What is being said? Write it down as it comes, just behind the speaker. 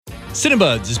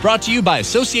Cinebuds is brought to you by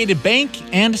Associated Bank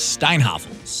and Steinhoffel.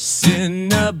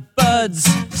 Cinebuds,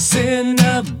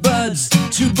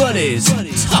 two buddies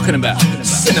talking about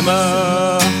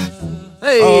cinema.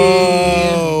 Hey,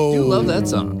 you love that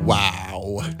song.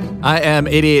 Wow. I am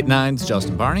 88.9's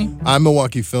Justin Barney. I'm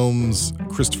Milwaukee Films'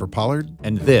 Christopher Pollard.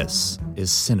 And this is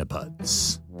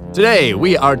Cinebuds. Today,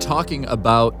 we are talking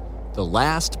about the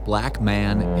last black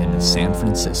man in San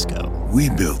Francisco. We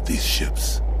built these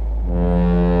ships,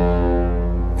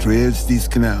 dredged these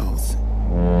canals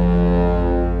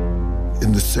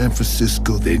in the San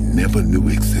Francisco they never knew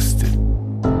existed.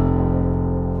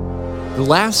 The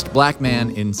Last Black Man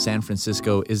in San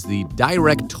Francisco is the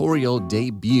directorial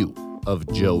debut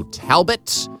of Joe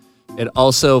Talbot. It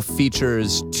also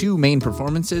features two main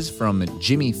performances from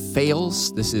Jimmy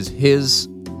Fails. This is his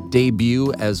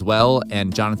debut as well,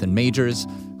 and Jonathan Majors,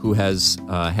 who has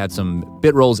had some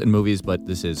bit roles in movies, but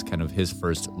this is kind of his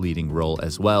first leading role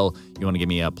as well. You want to give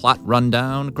me a plot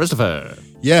rundown, Christopher?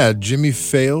 Yeah, Jimmy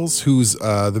Fails, who's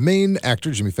the main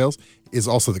actor, Jimmy Fails, is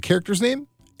also the character's name,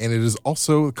 and it is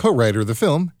also the co-writer of the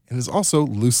film, and is also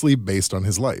loosely based on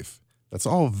his life. That's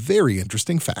all a very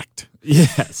interesting fact.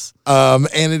 Yes. And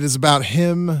it is about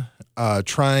him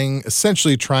trying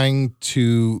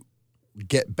to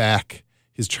get back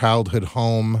his childhood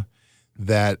home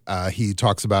that he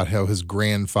talks about how his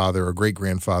grandfather or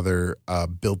great-grandfather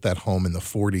built that home in the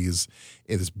 40s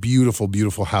in this beautiful,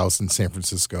 beautiful house in San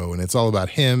Francisco. And it's all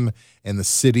about him and the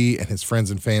city and his friends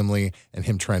and family and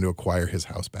him trying to acquire his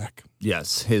house back.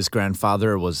 Yes, his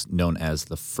grandfather was known as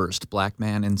the first black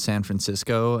man in San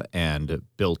Francisco and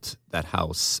built that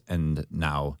house, and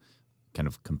now kind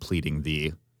of completing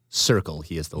the circle.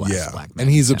 He is the last black man.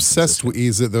 And he's in San obsessed Francisco.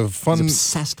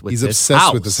 He's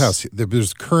obsessed with this house.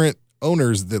 There's current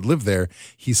owners that live there.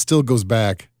 He still goes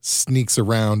back, sneaks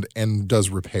around, and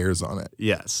does repairs on it.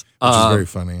 Yes. Which is very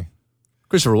funny.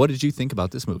 Christopher, what did you think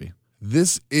about this movie?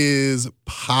 This is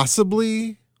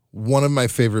possibly one of my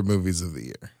favorite movies of the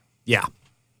year. Yeah.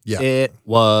 Yeah. It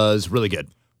was really good.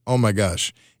 Oh my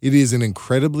gosh. It is an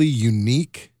incredibly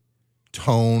unique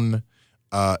tone.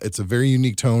 It's a very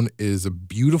unique tone. It is a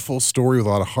beautiful story with a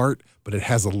lot of heart, but it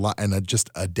has a lot and just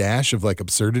a dash of like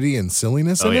absurdity and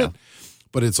silliness in it.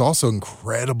 But it's also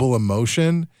incredible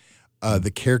emotion. The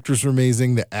characters were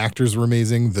amazing. The actors were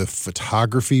amazing. The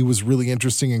photography was really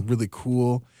interesting and really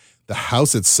cool. The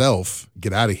house itself,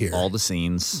 get out of here. All the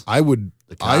scenes. I would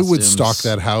stalk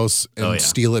that house and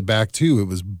steal it back too. It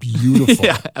was beautiful.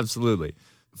 Yeah, absolutely.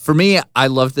 For me, I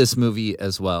loved this movie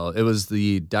as well. It was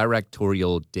the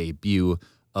directorial debut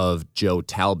of Joe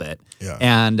Talbot. Yeah.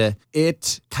 And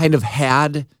it kind of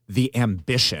had the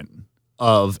ambition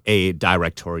of a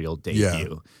directorial debut.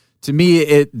 Yeah. To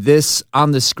me, this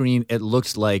on the screen, it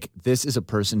looks like this is a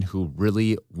person who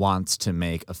really wants to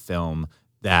make a film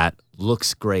that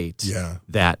looks great,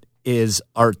 that is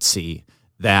artsy,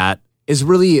 that is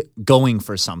really going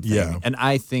for something. Yeah. And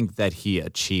I think that he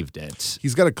achieved it.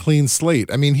 He's got a clean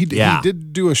slate. I mean, he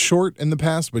did do a short in the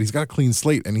past, but he's got a clean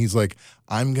slate, and he's like,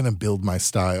 I'm going to build my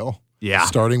style. Yeah.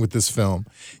 Starting with this film.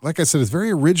 Like I said, it's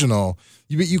very original.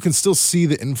 You can still see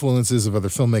the influences of other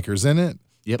filmmakers in it.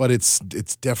 Yep. But it's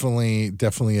definitely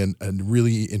a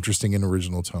really interesting and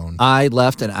original tone. I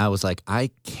left and I was like,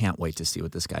 I can't wait to see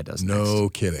what this guy does next. No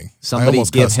kidding. Somebody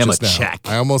give him a check.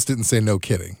 I almost didn't say no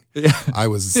kidding.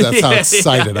 That's how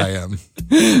excited I am.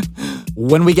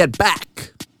 When we get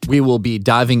back, we will be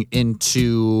diving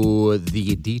into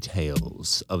the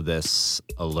details of this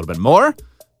a little bit more.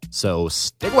 So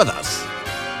stick with us.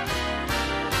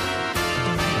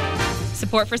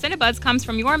 Support for Cinebuds comes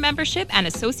from your membership and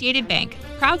Associated Bank,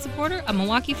 proud supporter of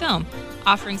Milwaukee Film,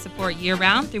 offering support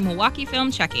year-round through Milwaukee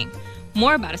Film Checking.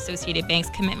 More about Associated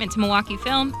Bank's commitment to Milwaukee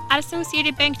Film at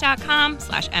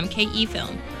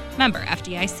associatedbank.com/MKEFilm. Member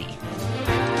FDIC.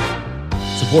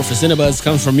 Support for Cinebuds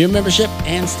comes from your membership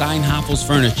and Steinhoffel's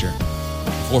Furniture,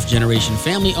 a fourth-generation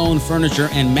family-owned furniture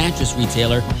and mattress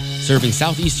retailer serving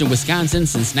southeastern Wisconsin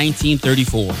since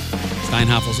 1934.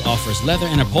 Steinhoffel's offers leather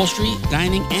and upholstery,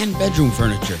 dining, and bedroom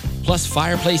furniture, plus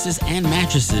fireplaces and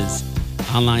mattresses.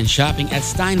 Online shopping at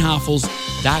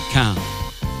steinhoffels.com.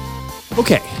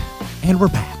 Okay, and we're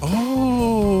back.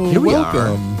 Oh, here we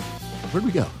welcome. are. Where'd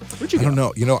we go? Where'd you go? I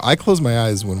don't know. I close my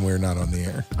eyes when we're not on the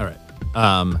air. All right.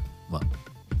 Well,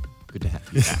 good to have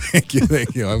you back. Thank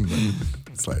you. I'm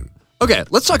excited. Okay,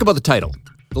 let's talk about the title.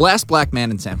 The Last Black Man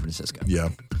in San Francisco. Yeah.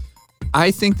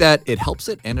 I think that it helps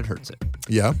it and it hurts it.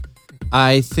 Yeah.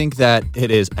 I think that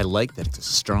it is. I like that it's a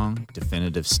strong,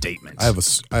 definitive statement. I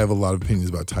have a lot of opinions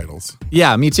about titles.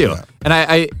 Yeah, me too. Yeah. And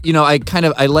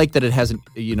I like that it has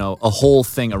a whole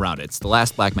thing around it. It's The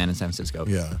Last Black Man in San Francisco.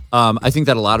 Yeah. I think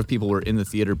that a lot of people were in the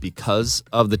theater because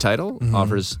of the title,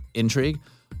 offers intrigue.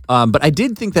 But I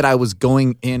did think that I was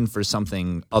going in for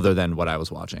something other than what I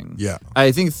was watching. Yeah.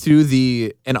 I think through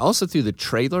the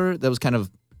trailer that was kind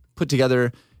of put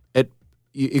together,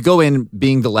 you go in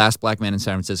being the last black man in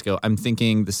San Francisco. I'm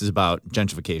thinking this is about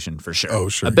gentrification for sure. Oh,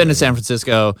 sure. I've been to San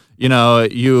Francisco.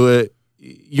 You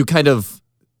kind of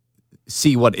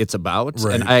see what it's about,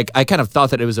 Right. and I kind of thought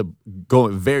that it was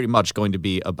very much going to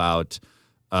be about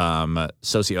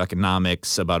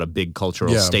socioeconomics, about a big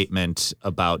cultural statement,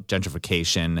 about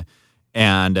gentrification,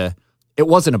 and it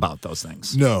wasn't about those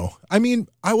things. No. I mean,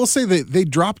 I will say that they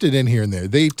dropped it in here and there.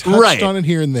 They touched on it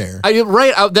here and there.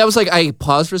 That was like, I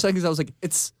paused for a second because I was like,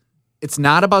 it's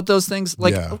not about those things.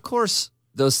 Like, of course,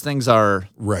 those things are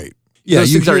right. Yeah,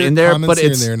 those you things are hear in there, comments but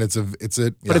here it's and there,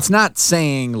 and but it's not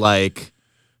saying like.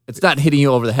 It's not hitting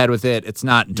you over the head with it. It's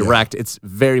not direct. It's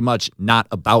very much not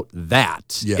about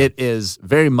that. Yeah. It is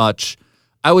very much,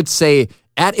 I would say,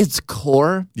 at its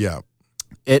core,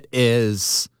 it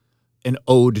is an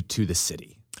ode to the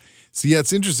city. So yeah,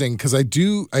 it's interesting because I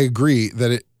agree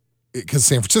that because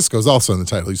San Francisco is also in the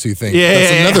title, so you think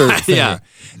that's another thing. Yeah.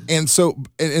 And so,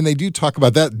 and they do talk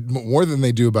about that more than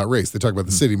they do about race. They talk about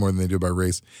the city more than they do about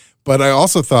race. But I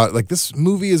also thought, like, this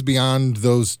movie is beyond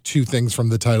those two things from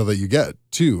the title that you get,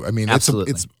 too. I mean,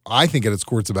 absolutely. I think at its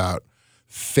core, it's about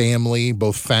family,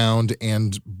 both found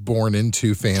and born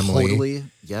into family. Totally.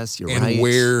 Yes, you're and right.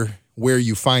 And where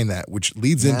you find that, which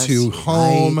leads into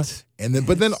home, and then,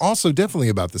 but then also definitely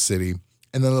about the city,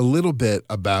 and then a little bit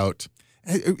about.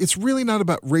 It's really not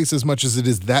about race as much as it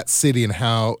is that city and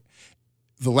how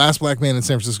The Last Black Man in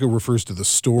San Francisco refers to the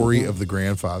story of the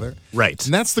grandfather. Right.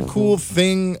 And that's the cool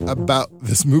thing about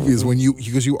this movie is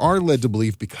because you are led to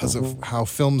believe because of how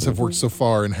films have worked so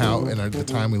far and at the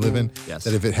time we live in, that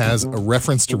if it has a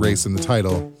reference to race in the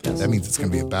title, that means it's going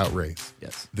to be about race.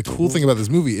 Yes. The cool thing about this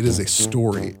movie, it is a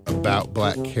story about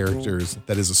black characters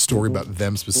that is a story about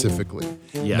them specifically.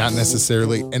 Yes. Not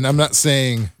necessarily, and I'm not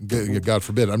saying, God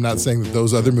forbid, I'm not saying that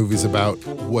those other movies about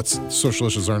what social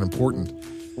issues aren't important.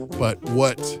 But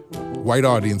what white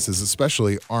audiences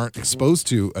especially aren't exposed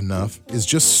to enough is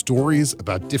just stories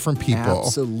about different people.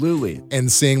 Absolutely.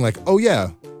 And saying like, oh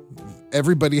yeah,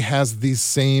 everybody has these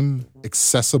same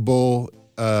accessible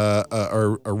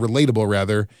or relatable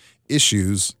rather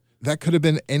issues. That could have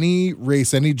been any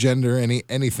race, any gender,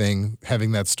 anything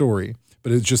having that story.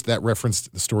 But it's just that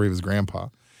referenced the story of his grandpa,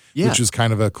 which is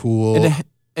kind of a cool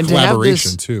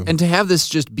collaboration too. And to have this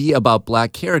just be about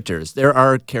black characters. There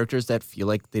are characters that feel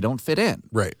like they don't fit in.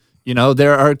 Right.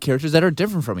 There are characters that are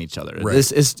different from each other. Right.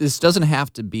 This doesn't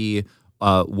have to be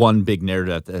one big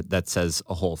narrative that says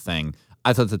a whole thing.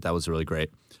 I thought that was really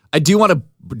great. I do want to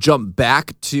jump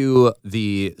back to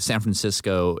the San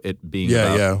Francisco, it being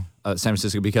San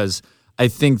Francisco, because I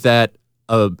think that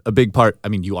a big part, I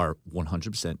mean, you are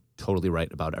 100% totally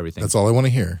right about everything. That's all I want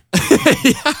to hear.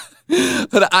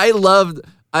 But I love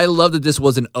that this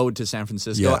was an ode to San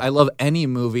Francisco. Yeah. I love any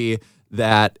movie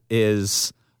that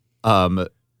is,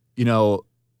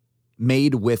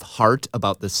 made with heart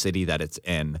about the city that it's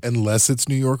in. Unless it's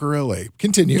New York or LA.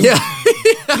 Continue. Yeah.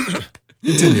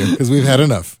 Continue, because we've had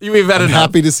enough. We've had enough.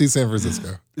 Happy to see San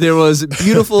Francisco. There was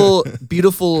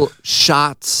beautiful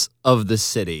shots of the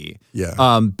city.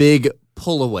 Yeah. Big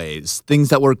pullaways, things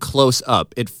that were close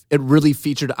up. It really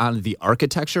featured on the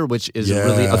architecture, which is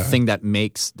really a thing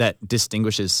that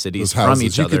distinguishes cities from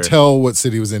each other. You could tell what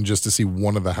city was in just to see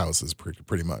one of the houses,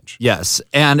 pretty much. Yes,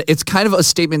 and it's kind of a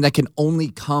statement that can only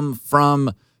come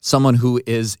from someone who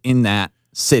is in that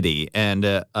city. And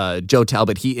Joe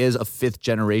Talbot, he is a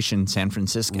fifth-generation San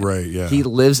Franciscan. Right, yeah. He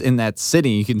lives in that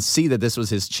city. You can see that this was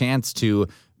his chance to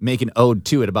make an ode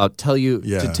to it, to tell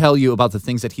you about the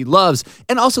things that he loves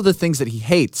and also the things that he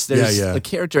hates. There's the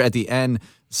character at the end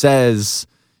says,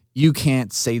 you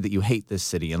can't say that you hate this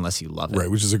city unless you love it.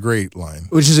 Right, which is a great line.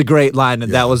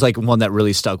 And that was like one that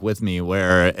really stuck with me,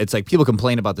 where it's like people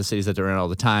complain about the cities that they're in all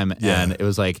the time, and it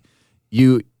was like,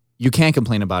 you can't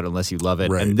complain about it unless you love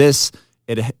it. Right. And this,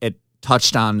 it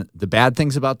touched on the bad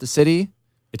things about the city.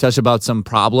 It touched about some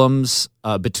problems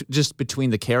just between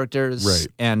the characters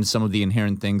and some of the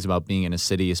inherent things about being in a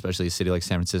city, especially a city like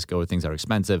San Francisco where things are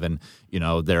expensive and,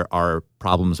 there are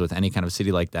problems with any kind of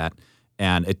city like that.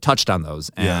 And it touched on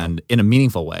those and in a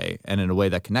meaningful way and in a way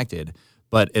that connected.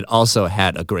 But it also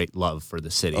had a great love for the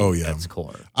city at its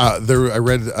core. I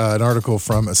read an article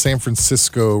from a San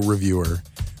Francisco reviewer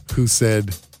who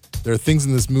said There are things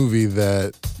in this movie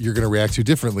that you're going to react to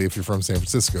differently if you're from San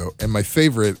Francisco. And my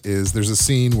favorite is there's a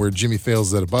scene where Jimmy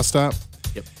Fails at a bus stop.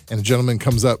 Yep. And a gentleman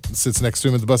comes up and sits next to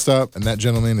him at the bus stop, and that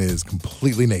gentleman is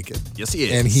completely naked. Yes, he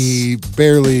is. And he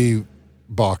barely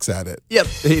balks at it. Yep,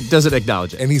 he doesn't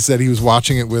acknowledge it. And he said he was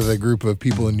watching it with a group of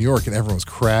people in New York, and everyone was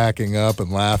cracking up and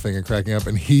laughing and cracking up.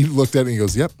 And he looked at it and he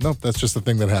goes, "Yep, no, that's just the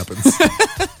thing that happens."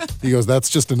 He goes, "That's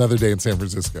just another day in San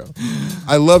Francisco."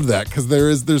 I love that because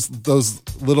there's those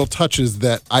little touches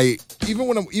that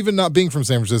even not being from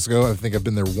San Francisco, I think I've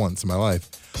been there once in my life.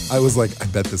 I was like, I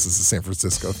bet this is a San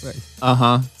Francisco thing.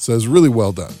 So it was really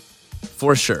well done.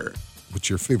 For sure. What's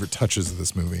your favorite touches of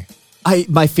this movie?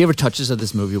 My favorite touches of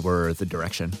this movie were the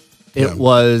direction. It Yeah.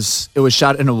 was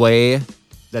shot in a way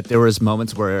that there was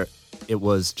moments where it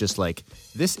was just like,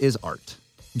 this is art.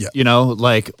 Yeah. You know,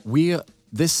 like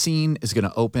this scene is going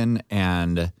to open,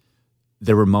 and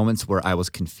there were moments where I was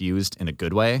confused in a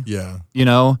good way. Yeah. You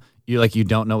know, you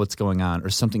don't know what's going on, or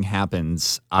something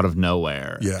happens out of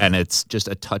nowhere. Yeah. And it's just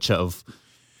a touch of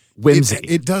whimsy.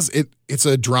 It's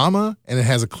a drama and it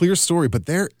has a clear story, but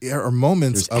there are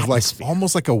moments There's of like atmosphere.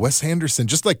 almost like a Wes Anderson,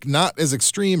 just like not as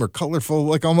extreme or colorful,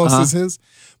 like almost as his,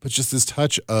 but just this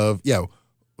touch of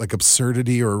like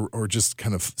absurdity or just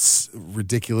kind of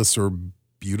ridiculous or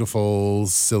beautiful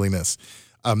silliness.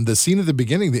 The scene at the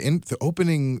beginning, the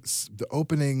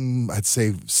opening, I'd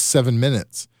say 7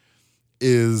 minutes,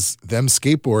 is them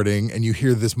skateboarding, and you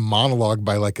hear this monologue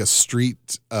by like a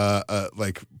street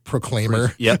like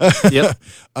proclaimer. Yep.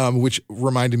 Which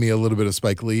reminded me a little bit of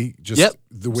Spike Lee, just Yep.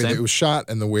 the way Same. that it was shot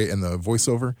and the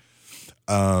voiceover.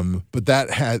 But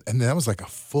that was like a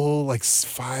full like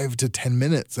 5 to 10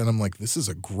 minutes, and I'm like, this is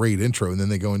a great intro. And then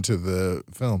they go into the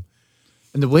film.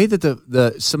 And the way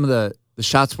that some of the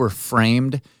shots were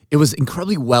framed, it was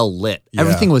incredibly well lit. Yeah.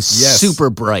 Everything was Yes. super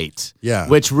bright. Yeah.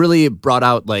 Which really brought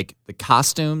out like the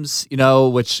costumes,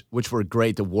 which were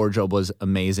great. The wardrobe was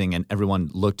amazing and everyone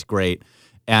looked great.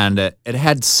 And it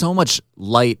had so much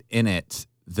light in it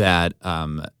that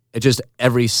it just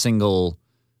every single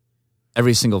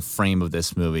frame of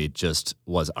this movie just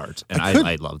was art. And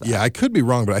I love that. Yeah, I could be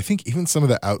wrong, but I think even some of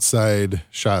the outside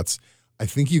shots, I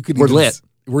think you could Were even lit.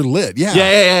 Were lit, yeah.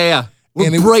 Yeah.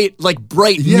 And it-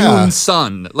 bright Yeah. noon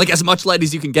sun, like as much light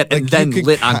as you can get, and Like, then you could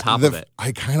lit on top of it.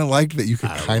 I kind of liked that you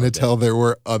could I kind of loved tell there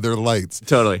were other lights.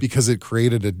 Totally. Because it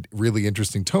created a really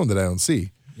interesting tone that I don't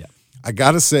see. Yeah. I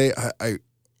got to say, I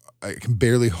can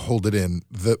barely hold it in.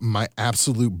 My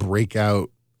absolute breakout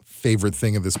favorite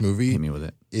thing of this movie Hit me with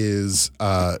it. is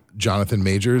Jonathan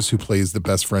Majors, who plays the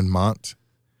best friend Mont.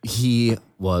 He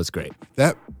was great.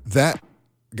 That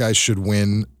guy should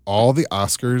win all the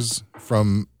Oscars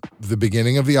from the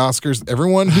beginning of the Oscars.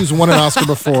 Everyone who's won an Oscar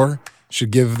before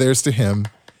should give theirs to him.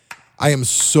 I am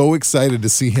so excited to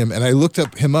see him. And I looked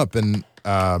him up, and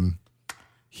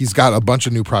he's got a bunch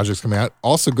of new projects coming out.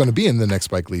 Also going to be in the next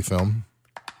Spike Lee film.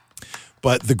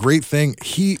 But the great thing,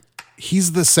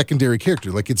 he's the secondary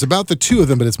character. Like, it's about the two of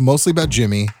them, but it's mostly about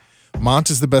Jimmy. Mont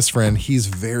is the best friend. He's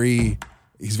very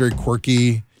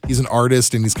quirky. He's an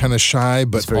artist and he's kind of shy,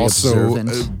 but He's very also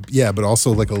observant. but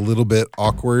also like a little bit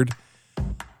awkward.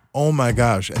 Oh my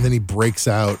gosh. And then he breaks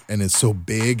out and is so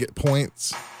big at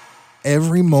points.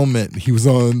 Every moment he was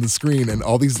on the screen and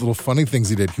all these little funny things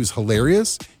he did, he was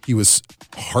hilarious. He was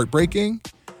heartbreaking.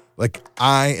 Like,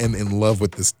 I am in love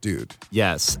with this dude.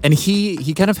 Yes, and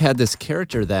he kind of had this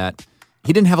character that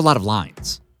he didn't have a lot of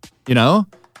lines. He kind of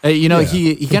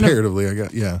comparatively, I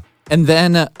got, yeah. and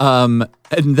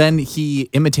then he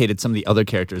imitated some of the other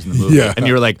characters in the movie, Yeah. and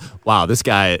you're like, wow, this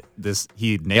guy,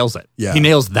 he nails it. Yeah. He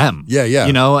nails them. Yeah.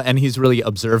 And he's really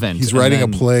observant. He's And writing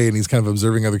then- a play and he's kind of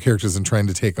observing other characters and trying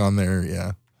to take on their,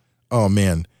 yeah. Oh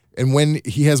man. And when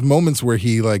he has moments where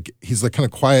he's like kind of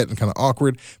quiet and kind of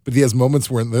awkward, but he has moments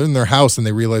where they're in their house and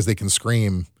they realize they can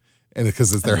scream, and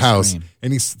because it's their they house, scream.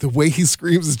 and the way he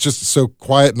screams is just so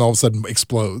quiet and all of a sudden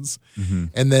explodes. Mm-hmm.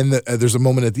 And then there's a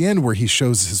moment at the end where he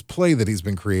shows his play that he's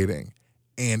been creating,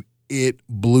 and it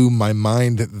blew my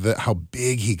mind how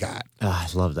big he got. I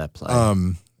love that play.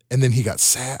 And then he got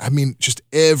sad. I mean, just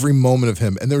every moment of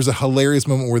him. And there was a hilarious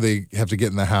moment where they have to get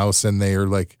in the house and they are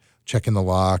like checking the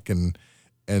lock and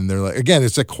they're like, again,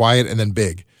 it's like quiet and then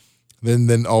big.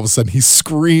 Then all of a sudden he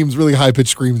screams, really high pitched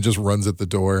scream, and just runs at the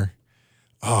door.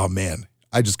 Oh man,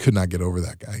 I just could not get over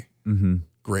that guy. Mm-hmm.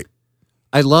 Great.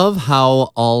 I love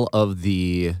how all of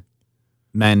the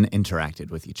men interacted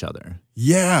with each other.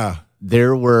 Yeah.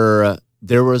 There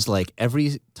was like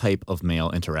every type of male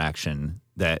interaction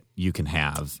that you can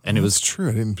have, and it That's was true.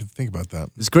 I didn't think about that.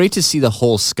 It's great to see the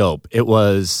whole scope. There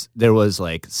was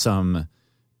like some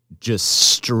just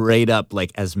straight up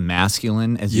like as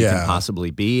masculine as you can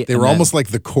possibly be. They were almost like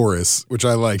the chorus, which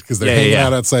I liked because they're hanging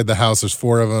out outside the house. There's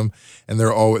 4 of them, and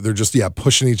they're just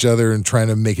pushing each other and trying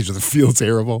to make each other feel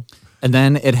terrible. And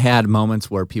then it had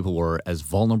moments where people were as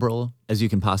vulnerable as you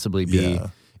can possibly be. Yeah.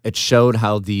 It showed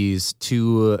how these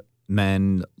 2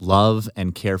 men love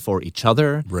and care for each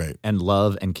other, right, and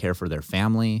love and care for their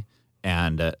family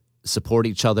and support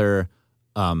each other,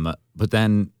 but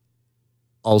then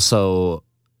also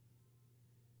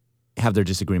have their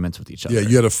disagreements with each other. Yeah,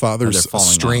 you had a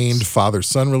strained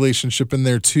father-son relationship in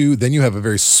there too. Then you have a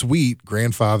very sweet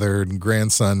grandfather and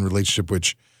grandson relationship,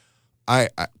 which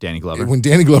Danny Glover. When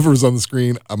Danny Glover was on the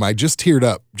screen, I just teared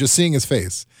up just seeing his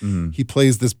face. Mm-hmm. He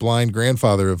plays this blind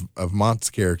grandfather of Mott's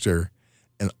character,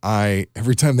 and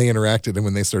every time they interacted and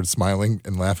when they started smiling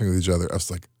and laughing with each other, I was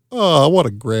like, oh, what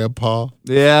a grandpa.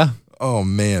 Yeah. Oh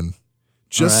man.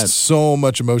 Just so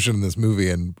much emotion in this movie,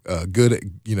 and good,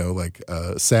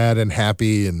 sad and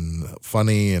happy and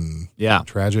funny and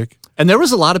tragic. And there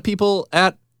was a lot of people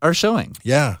at our showing.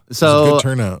 Yeah, so it was a good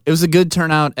turnout. It was a good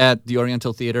turnout at the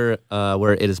Oriental Theater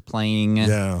where it is playing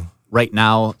right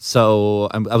now. So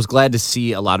I was glad to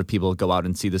see a lot of people go out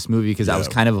and see this movie because I was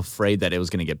kind of afraid that it was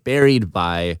going to get buried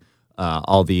by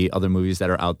all the other movies that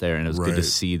are out there, and it was good to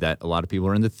see that a lot of people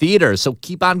are in the theater. So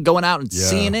keep on going out and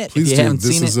seeing it. Please if you do. haven't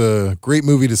seen This is a great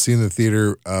movie to see in the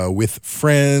theater with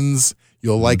friends.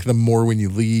 You'll like them more when you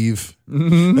leave.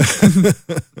 Mm-hmm.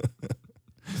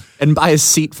 And buy a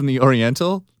seat from the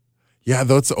Oriental. Yeah,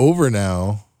 though it's over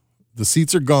now. The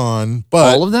seats are gone,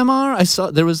 but all of them are. I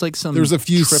saw there was like some. There was a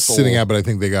few sitting out, but I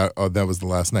think they got. Oh, that was the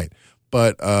last night.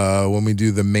 But when we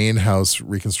do the main house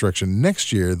reconstruction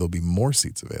next year, there'll be more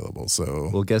seats available. So,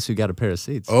 well, guess who got a pair of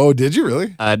seats? Oh, did you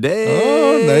really? I did.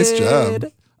 Oh, nice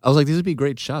job. I was like, these would be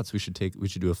great shots. We should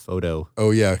do a photo.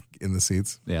 Oh yeah, in the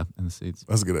seats. Yeah, in the seats.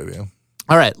 That's a good idea.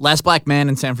 All right, Last Black Man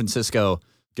in San Francisco.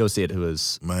 Go see it. It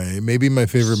was maybe my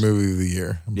favorite movie of the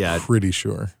year. I'm pretty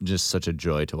sure. Just such a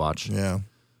joy to watch. Yeah.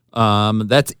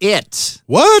 That's it.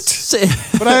 What?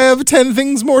 But I have 10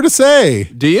 things more to say.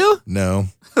 Do you? No.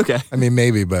 Okay. I mean,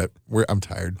 maybe, but I'm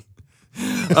tired.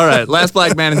 All right. Last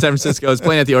Black Man in San Francisco is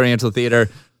playing at the Oriental Theater.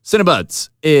 Cinebuds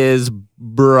is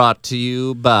brought to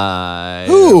you by...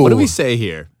 Who? What do we say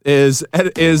here? Is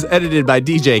edited by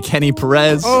DJ Kenny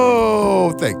Perez.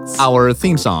 Oh, thanks. Our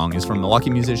theme song is from Milwaukee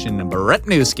musician Brett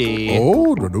Newski.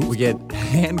 Oh, we get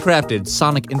handcrafted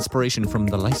sonic inspiration from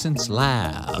the License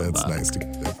Lab. That's nice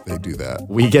that they do that.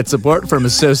 We get support from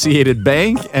Associated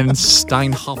Bank and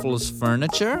Steinhoffel's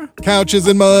Furniture. Couches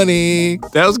and money.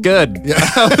 That was good. Yeah.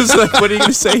 I was like, what are you going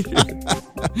to say here?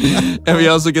 And we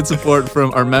also get support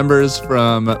from our members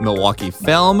from Milwaukee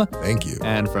Film. Thank you.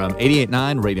 And from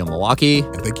 88.9 Radio Milwaukee.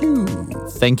 And thank you.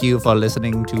 Thank you for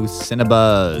listening to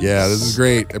Cinebuzz. Yeah, this is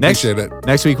great. I appreciate it.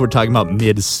 Next week, we're talking about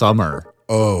Midsummer.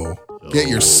 Oh, get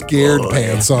your scared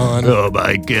pants on. Oh,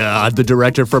 my God. The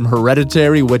director from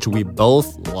Hereditary, which we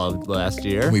both loved last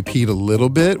year. We peed a little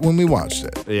bit when we watched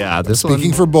it. Yeah, this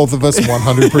Speaking for both of us,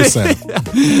 100%.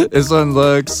 Yeah. This one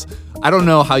looks... I don't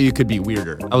know how you could be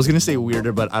weirder. I was gonna say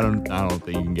weirder, but I don't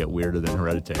think you can get weirder than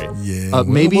Hereditary. Yeah,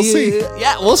 maybe we'll see.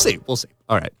 Yeah, we'll see.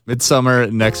 All right, Midsummer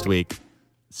next week.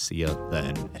 See ya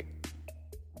then.